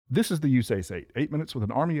This is the USAACE-8, 8 minutes with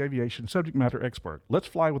an Army aviation subject matter expert. Let's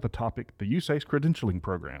fly with the topic, the USAACE Credentialing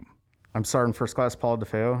Program. I'm Sergeant First Class Paul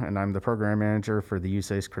DeFeo, and I'm the Program Manager for the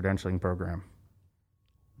USAACE Credentialing Program.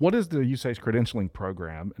 What is the USAACE Credentialing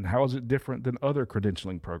Program, and how is it different than other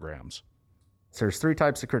credentialing programs? So there's three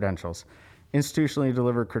types of credentials. Institutionally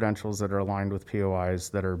delivered credentials that are aligned with POIs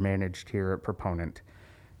that are managed here at Proponent.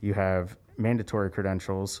 You have mandatory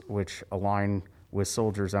credentials, which align with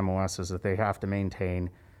soldiers' MOSs that they have to maintain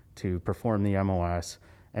to perform the MOS,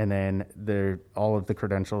 and then all of the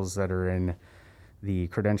credentials that are in the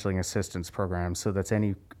credentialing assistance program. So that's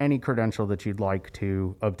any credential that you'd like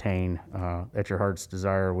to obtain at your heart's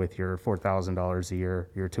desire with your $4,000 a year,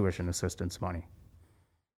 your tuition assistance money.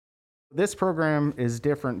 This program is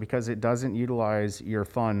different because it doesn't utilize your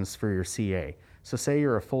funds for your CA. So say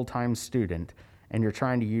you're a full-time student and you're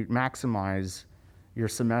trying to maximize your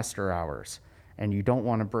semester hours, and you don't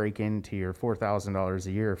want to break into your $4,000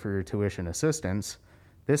 a year for your tuition assistance.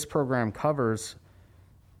 This program covers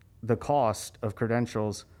the cost of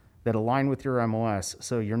credentials that align with your MOS,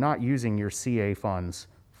 so you're not using your CA funds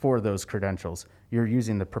for those credentials. You're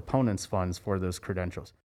using the proponent's funds for those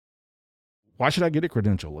credentials. Why should I get a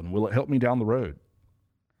credential, and will it help me down the road?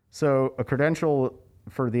 So a credential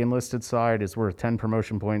for the enlisted side is worth 10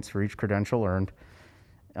 promotion points for each credential earned.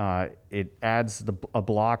 It adds a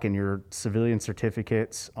block in your civilian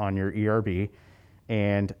certificates on your ERB,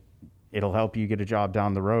 and it'll help you get a job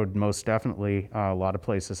down the road. Most definitely, a lot of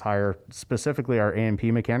places hire specifically our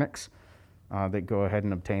A&P mechanics that go ahead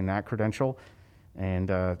and obtain that credential, and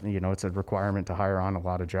it's a requirement to hire on a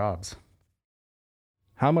lot of jobs.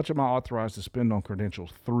 How much am I authorized to spend on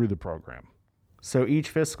credentials through the program? So each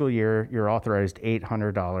fiscal year, you're authorized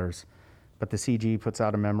 $800, but the CG puts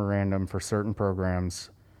out a memorandum for certain programs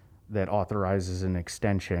that authorizes an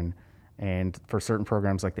extension. And for certain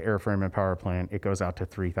programs like the airframe and power plant, it goes out to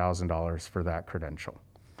 $3,000 for that credential.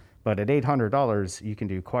 But at $800, you can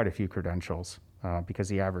do quite a few credentials because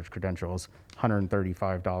the average credential is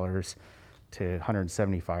 $135 to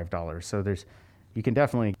 $175. So you can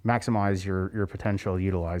definitely maximize your potential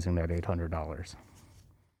utilizing that $800.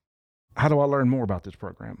 How do I learn more about this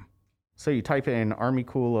program? So you type in Army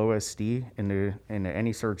Cool OSD into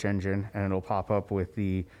any search engine, and it'll pop up with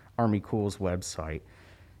the Army Cool's website.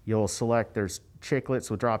 You'll select, there's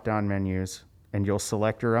chiclets with drop-down menus, and you'll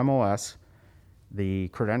select your MOS. The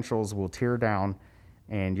credentials will tier down,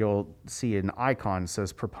 and you'll see an icon that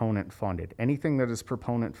says proponent funded. Anything that is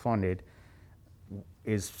proponent funded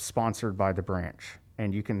is sponsored by the branch.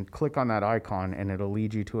 And you can click on that icon, and it'll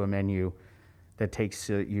lead you to a menu that takes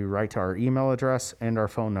you right to our email address and our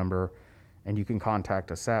phone number, and you can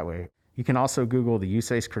contact us that way. You can also Google the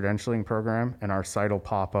USAACE Credentialing Program, and our site will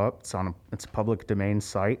pop up. It's a public domain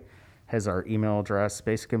site, has our email address,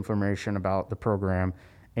 basic information about the program,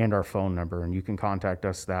 and our phone number, and you can contact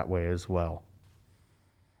us that way as well.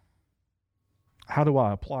 How do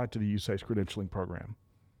I apply to the USAACE Credentialing Program?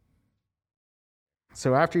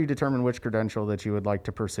 So after you determine which credential that you would like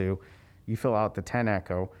to pursue, you fill out the 10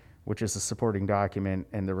 ECHO, which is a supporting document,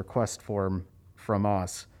 and the request form from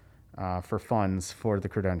us for funds for the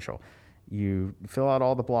credential. You fill out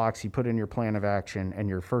all the blocks, you put in your plan of action, and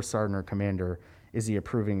your first sergeant or commander is the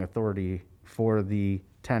approving authority for the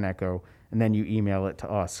 10 ECHO, and then you email it to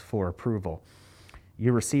us for approval.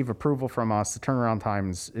 You receive approval from us. The turnaround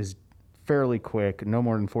time is fairly quick, no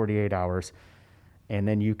more than 48 hours, and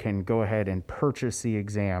then you can go ahead and purchase the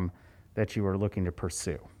exam that you are looking to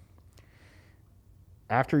pursue.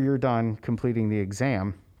 After you're done completing the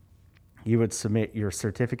exam, you would submit your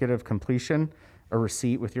certificate of completion, a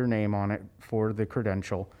receipt with your name on it for the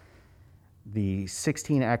credential, the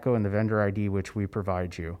 16 ECHO, and the vendor ID, which we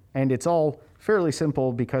provide you. And it's all fairly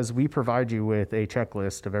simple because we provide you with a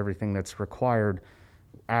checklist of everything that's required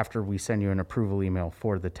after we send you an approval email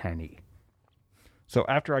for the 10E. So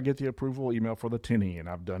after I get the approval email for the 10E and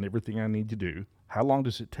I've done everything I need to do, how long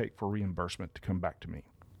does it take for reimbursement to come back to me?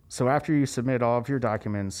 So after you submit all of your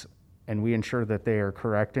documents and we ensure that they are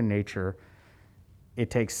correct in nature, it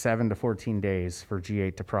takes 7 to 14 days for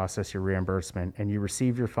G8 to process your reimbursement, and you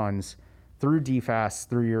receive your funds through DFAS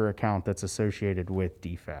through your account that's associated with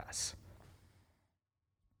DFAS.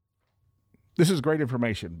 This is great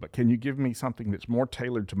information, but can you give me something that's more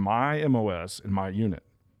tailored to my MOS and my unit?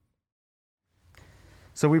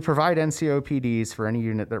 So we provide NCOPDs for any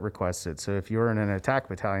unit that requests it. So if you're in an attack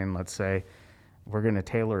battalion, let's say, we're going to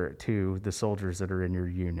tailor it to the soldiers that are in your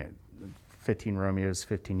unit. 15 Romeos,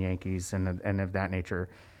 15 Yankees, and of that nature.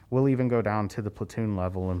 We'll even go down to the platoon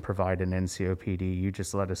level and provide an NCOPD. You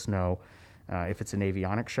just let us know If it's an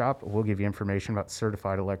avionics shop, we'll give you information about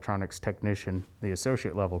certified electronics technician, the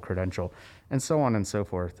associate level credential, and so on and so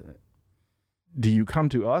forth. Do you come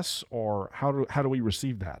to us, or how do we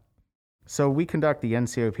receive that? So we conduct the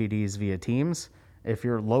NCOPDs via Teams. If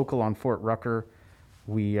you're local on Fort Rucker,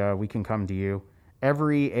 we can come to you.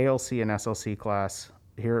 Every ALC and SLC class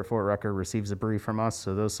here at Fort Rucker receives a brief from us,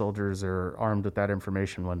 so those soldiers are armed with that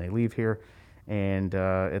information when they leave here. And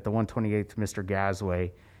at the 128th, Mr.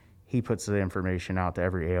 Gasway, he puts the information out to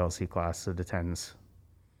every ALC class that attends.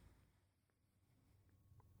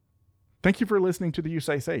 Thank you for listening to the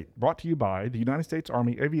USAACE-8, brought to you by the United States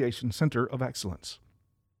Army Aviation Center of Excellence.